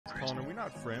Colin, are we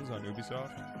not friends on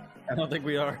Ubisoft? I don't think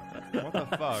we are. What the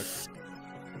fuck?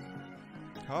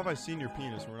 How have I seen your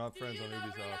penis? We're not friends on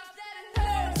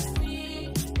Ubisoft.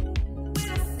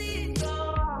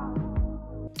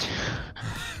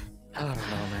 I don't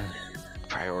know, man.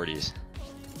 Priorities.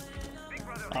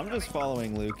 I'm just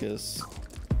following Lucas.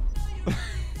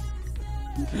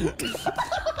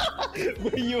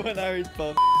 You and I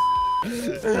both.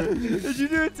 Did you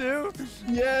do it too?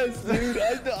 Yes, dude.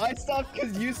 I stopped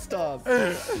because you stopped.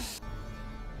 Do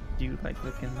you like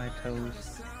licking my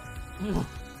toes?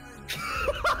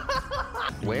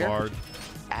 Where? Lard.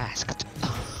 Asked.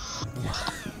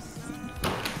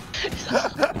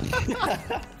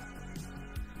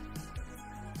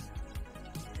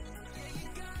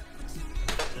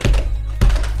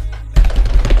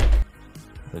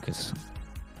 Lucas,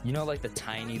 you know, like the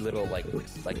tiny little, like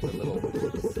the little,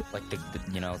 like the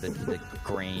you know, the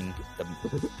grain,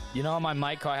 you know, on my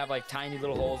mic, how I have like tiny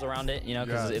little holes around it, you know,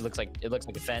 because Yeah. it looks like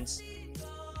a fence.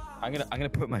 I'm gonna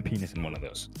put my penis in one of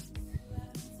those.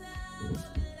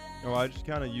 No, I just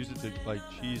kind of use it to like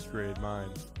cheese grade mine.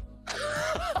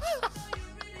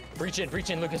 Breach in,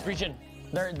 Lucas, breach in.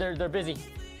 They're busy.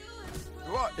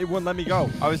 What? It wouldn't let me go.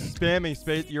 I was spamming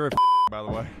space. You're a by the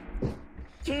way.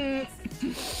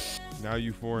 Now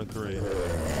you 4 and 3.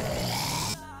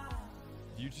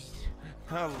 You just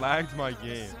kind of lagged my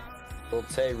game. Lil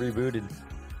Tay rebooted.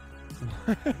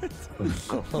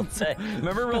 Lil Tay.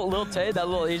 Remember Lil Tay, that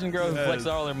little Asian girl who flexed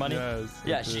all her money? Yes,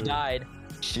 Yeah, she died.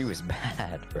 She was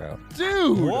bad, bro.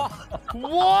 Dude! What?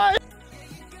 What?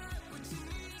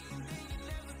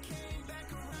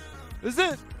 Is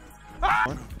it?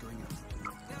 Ah!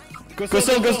 Go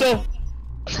still.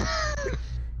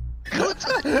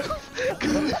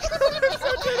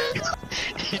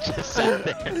 He just sat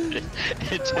there.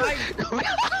 It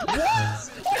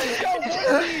just...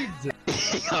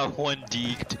 He got one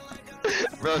deeked.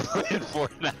 Bro, playing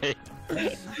Fortnite.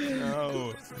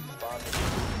 No.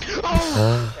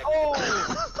 Oh!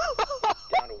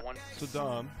 So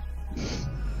Dom,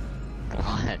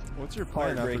 What? what's your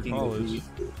plan after Heartbreaking college? movie.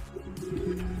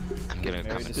 I'm gonna come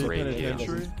Married and to raid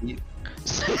penitentiary? you.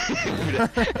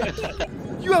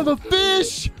 You have a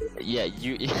fish! Yeah,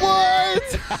 you.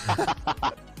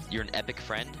 What? You're an epic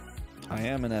friend. I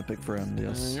am an epic friend,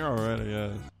 yes. You're already,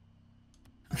 yeah.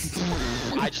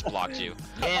 I just blocked you.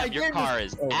 Damn, your car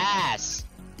is ass.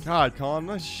 God, Colin,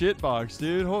 nice shitbox,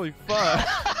 dude. Holy fuck.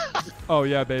 Oh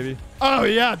yeah, baby. Oh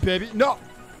yeah, baby. No.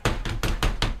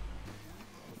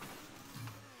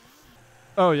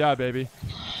 Oh yeah, baby.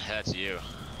 That's you.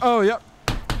 Oh yep.